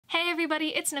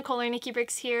everybody, it's Nicole or Nikki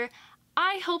Bricks here.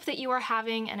 I hope that you are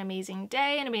having an amazing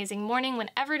day, an amazing morning,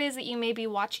 whenever it is that you may be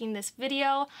watching this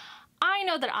video. I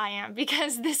know that I am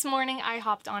because this morning I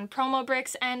hopped on Promo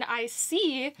Bricks and I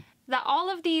see that all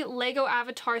of the LEGO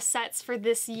Avatar sets for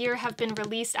this year have been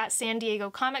released at San Diego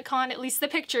Comic-Con, at least the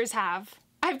pictures have.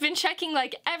 I've been checking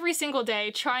like every single day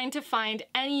trying to find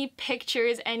any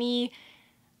pictures, any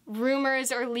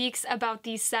rumors or leaks about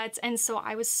these sets, and so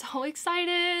I was so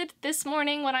excited this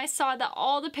morning when I saw that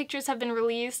all the pictures have been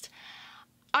released.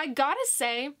 I gotta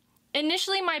say,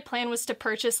 initially my plan was to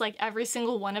purchase like every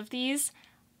single one of these.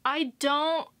 I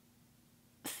don't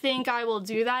think I will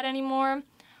do that anymore.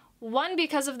 One,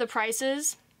 because of the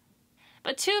prices,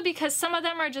 but two, because some of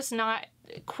them are just not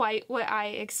quite what I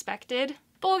expected.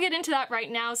 But we'll get into that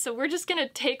right now, so we're just gonna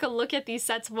take a look at these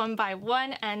sets one by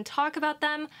one and talk about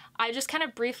them. I just kind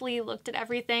of briefly looked at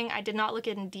everything. I did not look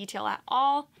at it in detail at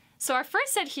all. So our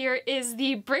first set here is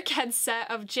the Brickhead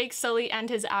set of Jake Sully and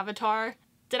his avatar.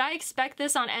 Did I expect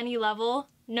this on any level?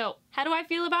 No. How do I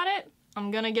feel about it?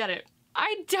 I'm gonna get it.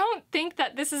 I don't think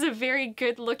that this is a very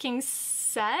good looking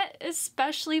set,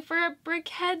 especially for a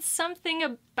Brickhead. Something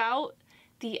about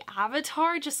the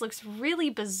avatar just looks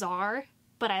really bizarre.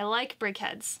 But I like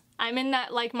Brickheads. I'm in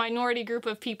that like minority group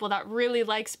of people that really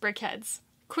likes Brickheads.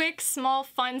 Quick, small,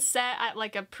 fun set at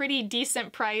like a pretty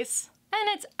decent price. And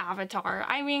it's Avatar.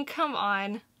 I mean, come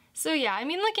on. So yeah, I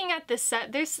mean, looking at this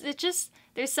set,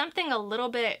 there's something a little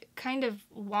bit kind of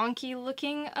wonky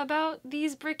looking about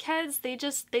these Brickheads.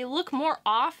 They look more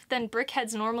off than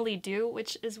Brickheads normally do,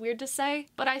 which is weird to say.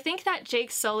 But I think that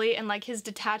Jake Sully and like his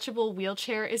detachable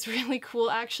wheelchair is really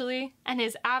cool actually. And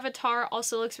his avatar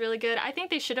also looks really good. I think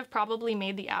they should have probably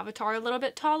made the avatar a little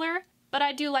bit taller, but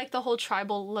I do like the whole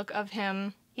tribal look of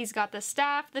him. He's got the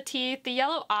staff, the teeth, the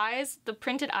yellow eyes, the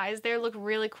printed eyes there look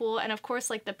really cool, and of course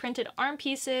like the printed arm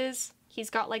pieces. He's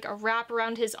got like a wrap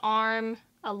around his arm,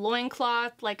 a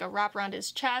loincloth, like a wrap around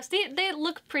his chest. They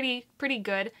look pretty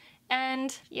good.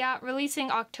 And yeah,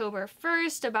 releasing October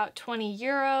 1st, about 20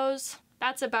 euros.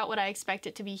 That's about what I expect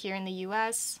it to be here in the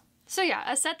US. So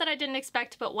yeah, a set that I didn't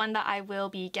expect, but one that I will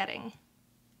be getting.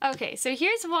 Okay, so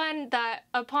here's one that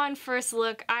upon first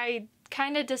look, I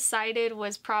kind of decided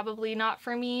was probably not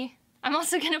for me. I'm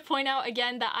also going to point out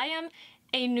again that I am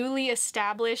a newly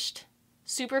established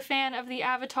super fan of the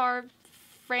Avatar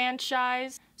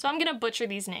franchise. So I'm going to butcher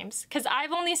these names because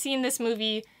I've only seen this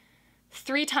movie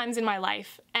 3 times in my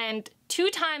life, and 2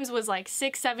 times was like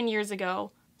 6-7 years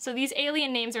ago. So these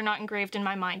alien names are not engraved in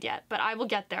my mind yet, but I will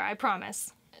get there, I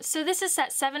promise. So this is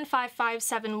set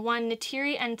 75571,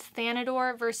 Neytiri and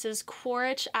Thanador versus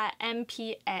Quaritch at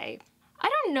MPA. I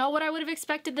don't know what I would have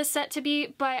expected this set to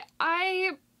be, but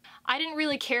I didn't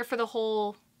really care for the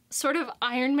whole sort of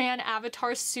Iron Man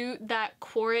avatar suit that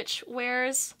Quaritch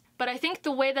wears. But I think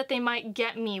the way that they might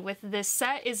get me with this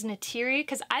set is Neytiri,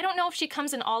 because I don't know if she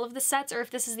comes in all of the sets or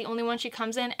if this is the only one she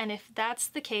comes in, and if that's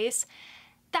the case,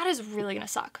 that is really gonna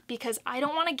suck, because I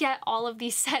don't want to get all of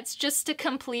these sets just to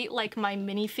complete like my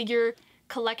minifigure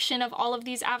collection of all of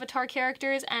these Avatar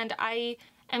characters, and I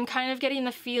am kind of getting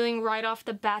the feeling right off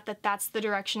the bat that that's the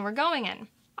direction we're going in.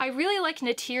 I really like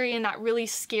Neytiri and that really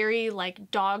scary like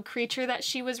dog creature that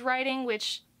she was riding,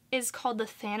 which is called the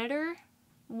Thanador.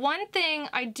 One thing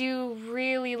I do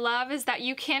really love is that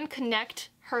you can connect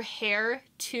her hair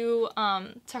to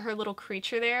her little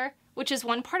creature there, which is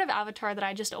one part of Avatar that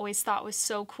I just always thought was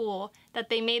so cool, that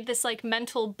they made this like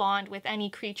mental bond with any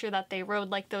creature that they rode,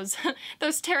 like those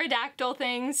those pterodactyl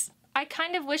things. I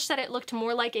kind of wish that it looked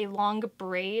more like a long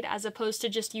braid as opposed to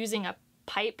just using a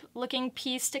pipe looking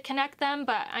piece to connect them,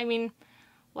 but I mean,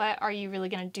 what are you really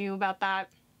gonna do about that?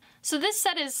 So this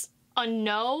set is a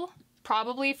no,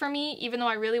 probably for me, even though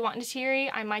I really want Neytiri.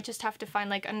 I might just have to find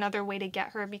like another way to get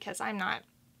her because I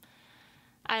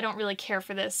don't really care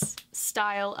for this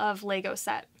style of Lego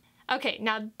set. Okay,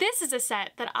 now this is a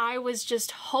set that I was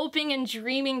just hoping and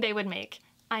dreaming they would make.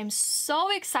 I'm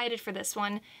so excited for this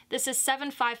one. This is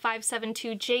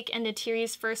 75572, Jake and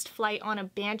Neytiri's first flight on a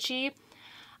Banshee.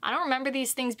 I don't remember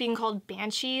these things being called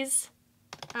Banshees.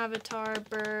 Avatar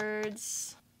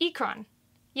birds. Ikron.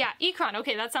 Yeah, Ikron.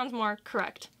 Okay, that sounds more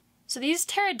correct. So these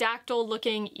pterodactyl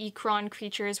looking Ikron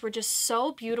creatures were just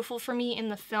so beautiful for me in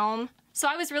the film. So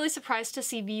I was really surprised to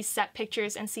see these set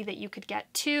pictures and see that you could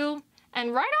get 2.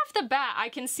 And right off the bat, I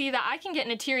can see that I can get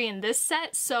Neytiri in this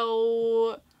set,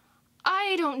 so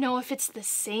I don't know if it's the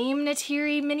same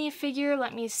Neytiri minifigure.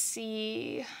 Let me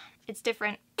see. It's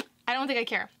different. I don't think I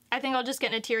care. I think I'll just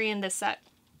get Neytiri in this set.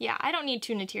 Yeah, I don't need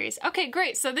 2 Neytiris. Okay,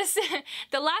 great. So this,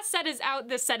 the last set is out,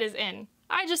 this set is in.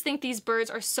 I just think these birds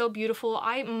are so beautiful.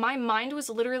 My mind was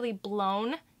literally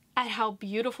blown at how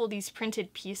beautiful these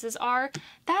printed pieces are.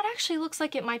 That actually looks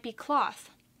like it might be cloth.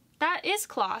 That is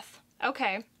cloth.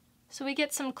 Okay. So we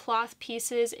get some cloth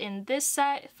pieces in this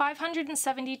set,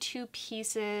 572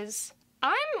 pieces.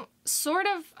 I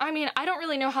don't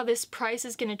really know how this price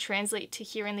is going to translate to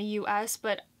here in the US,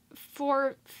 but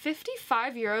for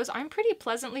 55 euros, I'm pretty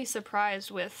pleasantly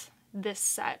surprised with this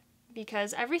set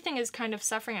because everything is kind of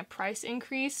suffering a price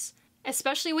increase,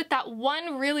 especially with that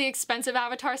one really expensive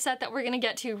Avatar set that we're going to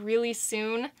get to really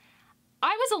soon.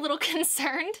 I was a little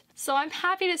concerned, so I'm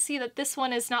happy to see that this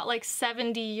one is not like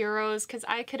 70 euros because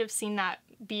I could have seen that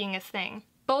being a thing.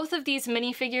 Both of these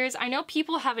minifigures, I know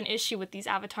people have an issue with these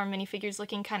Avatar minifigures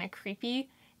looking kind of creepy,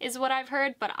 is what I've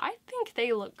heard, but I think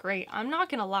they look great. I'm not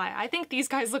gonna lie, I think these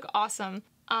guys look awesome.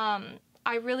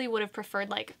 I really would have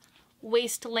preferred like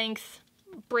waist length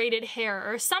braided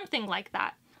hair or something like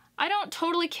that. I don't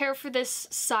totally care for this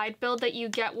side build that you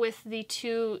get with the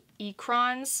two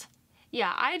Ekrons.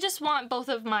 Yeah, I just want both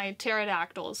of my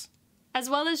pterodactyls, as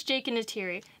well as Jake and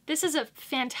Neytiri. This is a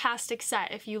fantastic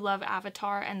set if you love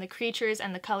Avatar and the creatures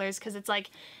and the colors, because it's like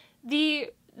the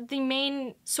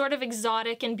main sort of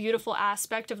exotic and beautiful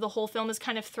aspect of the whole film is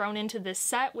kind of thrown into this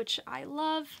set, which I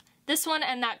love. This one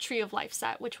and that Tree of Life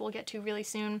set, which we'll get to really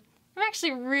soon. I'm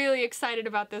actually really excited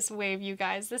about this wave, you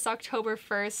guys. This October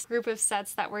 1st group of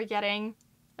sets that we're getting.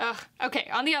 Ugh, okay,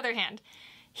 on the other hand,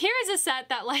 here is a set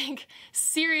that, like,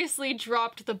 seriously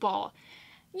dropped the ball.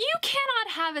 You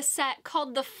cannot have a set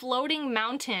called The Floating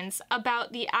Mountains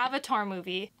about the Avatar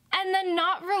movie and then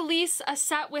not release a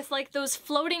set with, like, those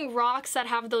floating rocks that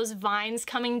have those vines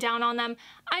coming down on them.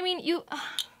 I mean,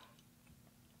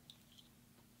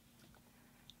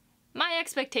 my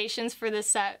expectations for this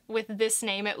set, with this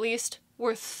name at least,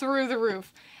 were through the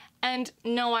roof. And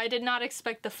no, I did not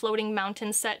expect the Floating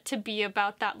Mountain set to be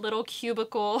about that little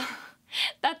cubicle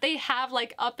that they have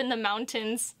like up in the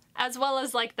mountains, as well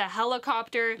as like the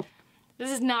helicopter.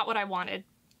 This is not what I wanted.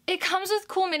 It comes with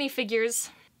cool minifigures.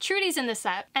 Trudy's in the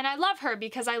set, and I love her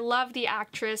because I love the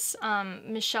actress,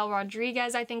 Michelle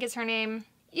Rodriguez, I think is her name.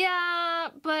 Yeah,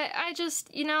 but I just,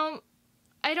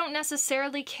 I don't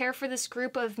necessarily care for this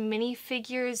group of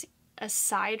minifigures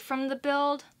aside from the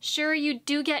build. Sure, you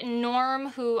do get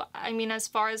Norm, who, I mean, as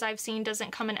far as I've seen,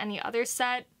 doesn't come in any other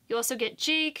set. You also get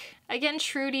Jake, again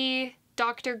Trudy,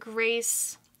 Dr.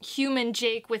 Grace, human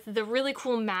Jake with the really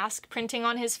cool mask printing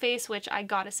on his face, which I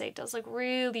gotta say does look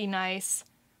really nice.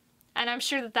 And I'm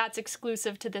sure that that's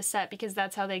exclusive to this set because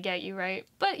that's how they get you, right?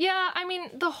 But yeah, I mean,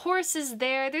 the horse is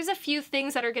there. There's a few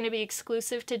things that are gonna be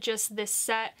exclusive to just this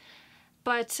set.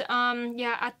 But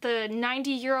yeah, at the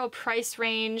 90 euro price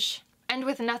range, and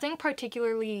with nothing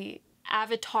particularly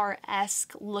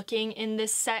Avatar-esque looking in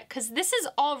this set, because this is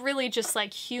all really just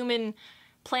like human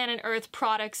planet Earth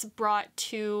products brought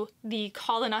to the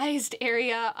colonized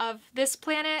area of this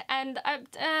planet, and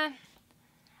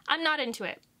I'm not into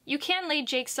it. You can lay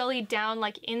Jake Sully down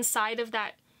like inside of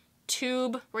that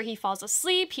tube where he falls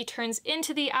asleep, he turns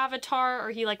into the Avatar,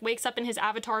 or he like wakes up in his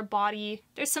Avatar body.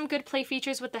 There's some good play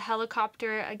features with the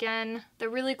helicopter. Again, the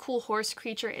really cool horse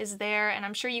creature is there, and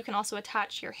I'm sure you can also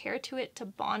attach your hair to it to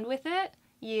bond with it.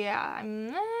 Yeah,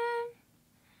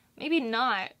 maybe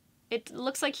not. It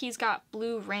looks like he's got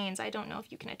blue reins. I don't know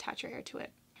if you can attach your hair to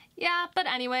it. Yeah, but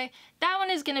anyway, that one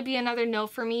is gonna be another no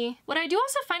for me. What I do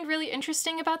also find really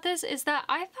interesting about this is that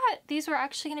I thought these were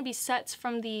actually gonna be sets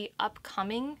from the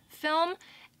upcoming film,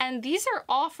 and these are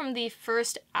all from the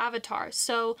first Avatar.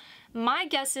 So my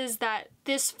guess is that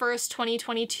this first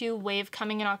 2022 wave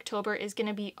coming in October is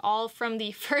gonna be all from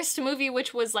the first movie,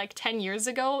 which was like 10 years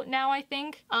ago now, I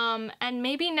think. And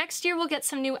maybe next year we'll get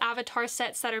some new Avatar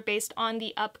sets that are based on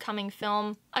the upcoming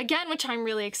film. Again, which I'm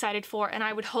really excited for, and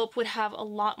I would hope would have a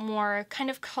lot more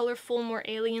kind of colorful, more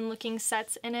alien looking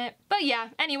sets in it. But yeah,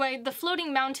 anyway, the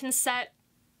Floating Mountain set,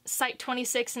 Site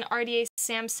 26 and RDA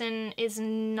Samson is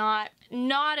not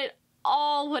at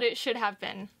all what it should have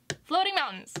been. Floating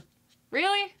Mountains.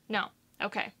 Really? No.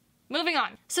 Okay. Moving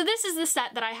on. So this is the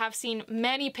set that I have seen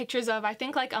many pictures of. I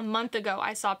think like a month ago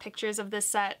I saw pictures of this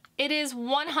set. It is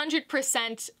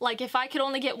 100%, like if I could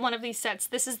only get one of these sets,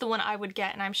 this is the one I would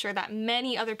get, and I'm sure that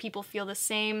many other people feel the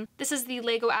same. This is the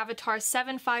LEGO Avatar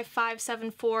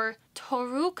 75574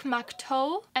 Toruk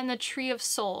Makto and the Tree of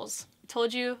Souls.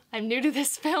 Told you, I'm new to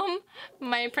this film.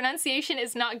 My pronunciation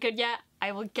is not good yet.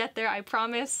 I will get there, I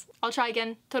promise. I'll try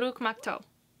again. Toruk Makto.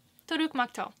 Toruk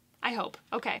Makto. I hope.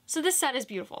 Okay. So this set is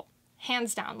beautiful.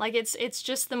 Hands down. Like, it's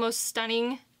just the most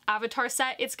stunning Avatar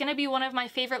set. It's gonna be one of my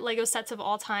favorite LEGO sets of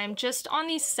all time. Just on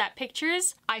these set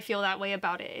pictures, I feel that way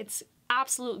about it. It's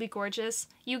absolutely gorgeous.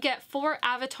 You get 4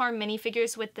 Avatar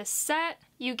minifigures with this set.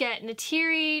 You get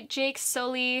Neytiri, Jake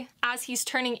Sully as he's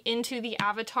turning into the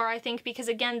Avatar, I think, because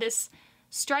again, this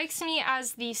strikes me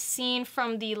as the scene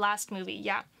from the last movie,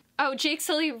 yeah. Oh, Jake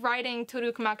Sully riding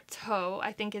Tsu'tey,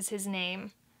 I think is his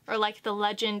name. Or like the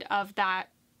legend of that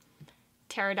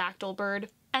pterodactyl bird.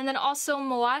 And then also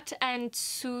Moat and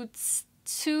tsu'tey.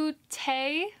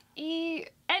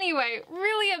 Anyway,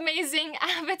 really amazing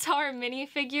Avatar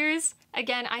minifigures.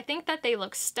 Again, I think that they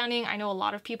look stunning. I know a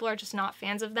lot of people are just not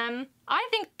fans of them. I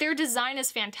think their design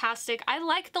is fantastic. I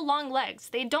like the long legs.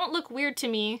 They don't look weird to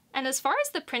me. And as far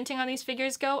as the printing on these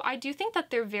figures go, I do think that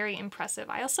they're very impressive.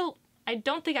 I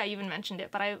don't think I even mentioned it,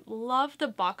 but I love the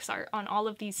box art on all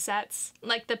of these sets.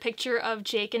 Like the picture of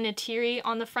Jake and Neytiri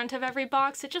on the front of every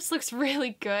box. It just looks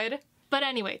really good. But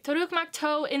anyway,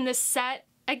 Tsu'tey in this set,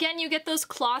 again, you get those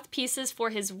cloth pieces for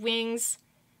his wings.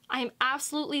 I'm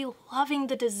absolutely loving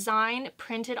the design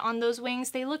printed on those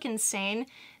wings. They look insane.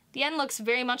 The end looks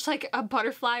very much like a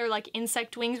butterfly or like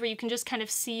insect wings where you can just kind of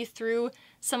see through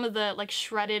some of the like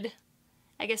shredded,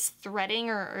 I guess, threading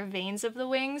or veins of the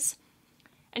wings.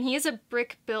 And he is a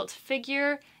brick-built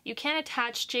figure. You can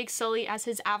attach Jake Sully as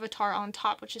his avatar on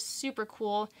top, which is super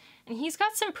cool. And he's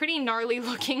got some pretty gnarly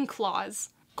looking claws.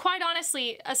 Quite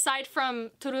honestly, aside from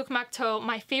Tsu'tey,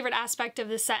 my favorite aspect of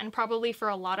this set, and probably for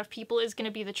a lot of people, is going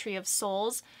to be the Tree of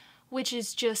Souls, which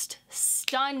is just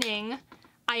stunning.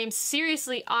 I am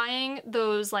seriously eyeing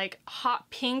those like hot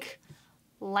pink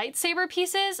lightsaber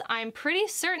pieces. I'm pretty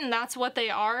certain that's what they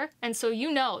are, and so you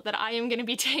know that I am going to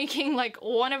be taking like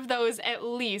one of those at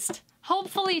least.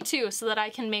 Hopefully 2, so that I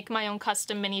can make my own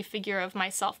custom minifigure of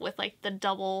myself with like the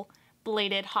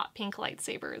double-bladed hot pink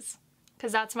lightsabers.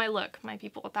 Because that's my look, my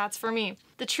people. That's for me.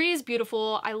 The tree is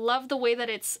beautiful. I love the way that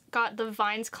it's got the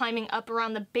vines climbing up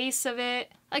around the base of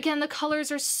it. Again, the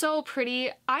colors are so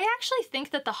pretty. I actually think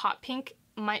that the hot pink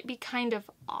might be kind of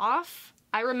off.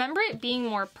 I remember it being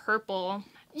more purple.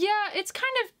 Yeah, it's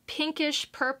kind of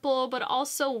pinkish purple, but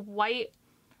also white.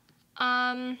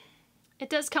 It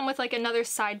does come with like another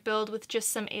side build with just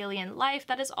some alien life.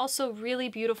 That is also really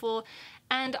beautiful.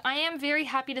 And I am very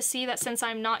happy to see that since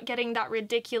I'm not getting that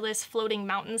ridiculous floating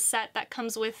mountain set that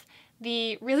comes with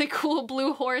the really cool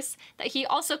blue horse, that he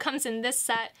also comes in this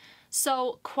set.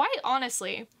 So quite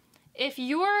honestly, if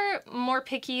you're more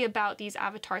picky about these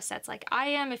Avatar sets like I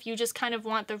am, if you just kind of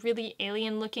want the really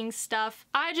alien looking stuff,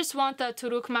 I just want the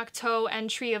Tsu'tey and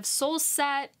Tree of Souls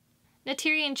set,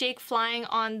 Neytiri and Jake flying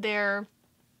on their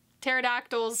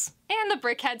pterodactyls, and the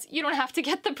brickheads. You don't have to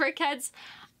get the brickheads.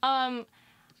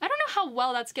 I don't know how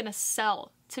well that's gonna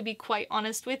sell, to be quite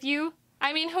honest with you.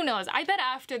 I mean, who knows? I bet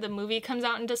after the movie comes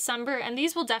out in December, and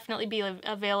these will definitely be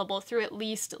available through at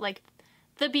least like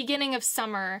the beginning of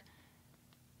summer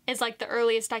is like the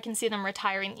earliest I can see them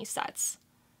retiring these sets.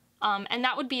 And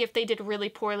that would be if they did really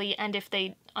poorly and if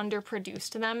they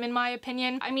underproduced them, in my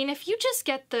opinion. I mean, if you just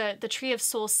get the Tree of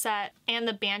Souls set and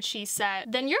the Banshee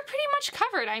set, then you're pretty much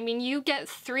covered. I mean, you get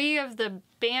 3 of the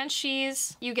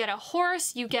Banshees, you get a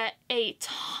horse, you get a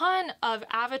ton of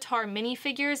Avatar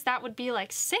minifigures. That would be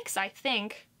like 6, I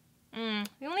think. The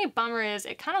only bummer is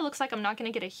it kind of looks like I'm not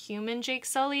gonna get a human Jake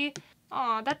Sully.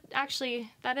 Aw,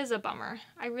 that is a bummer.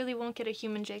 I really won't get a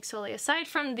human Jake Sully, aside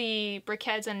from the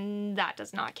brickheads, and that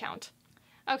does not count.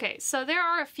 Okay, so there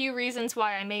are a few reasons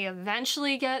why I may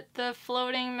eventually get the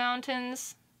Floating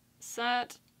Mountains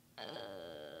set.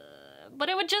 But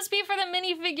it would just be for the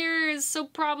minifigures, so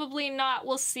probably not.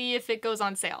 We'll see if it goes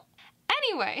on sale.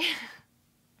 Anyway,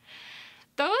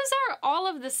 those are all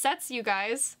of the sets, you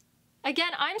guys.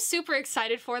 Again, I'm super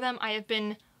excited for them. I have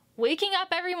been waking up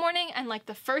every morning and like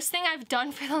the first thing I've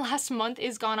done for the last month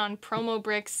is gone on promo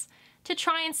bricks to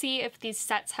try and see if these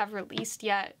sets have released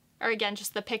yet. Or again,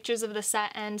 just the pictures of the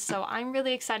set, and so I'm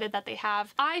really excited that they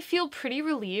have. I feel pretty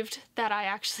relieved that I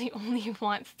actually only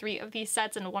want 3 of these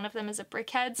sets and one of them is a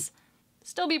brickheads.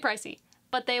 Still be pricey,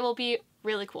 but they will be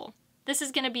really cool. This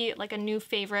is gonna be like a new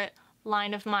favorite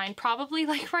line of mine, probably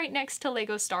like right next to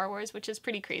Lego Star Wars, which is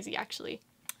pretty crazy actually.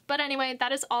 But anyway,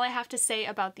 that is all I have to say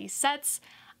about these sets.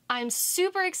 I'm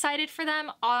super excited for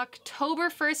them. October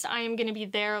 1st, I am gonna be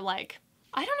there like,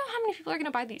 I don't know how many people are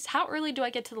gonna buy these. How early do I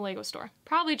get to the Lego store?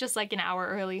 Probably just like an hour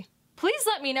early. Please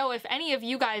let me know if any of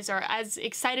you guys are as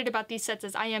excited about these sets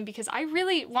as I am, because I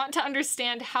really want to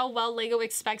understand how well Lego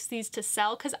expects these to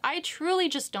sell, because I truly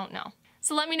just don't know.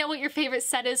 So let me know what your favorite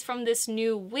set is from this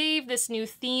new wave, this new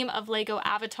theme of Lego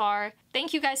Avatar.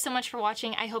 Thank you guys so much for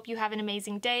watching. I hope you have an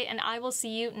amazing day, and I will see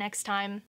you next time.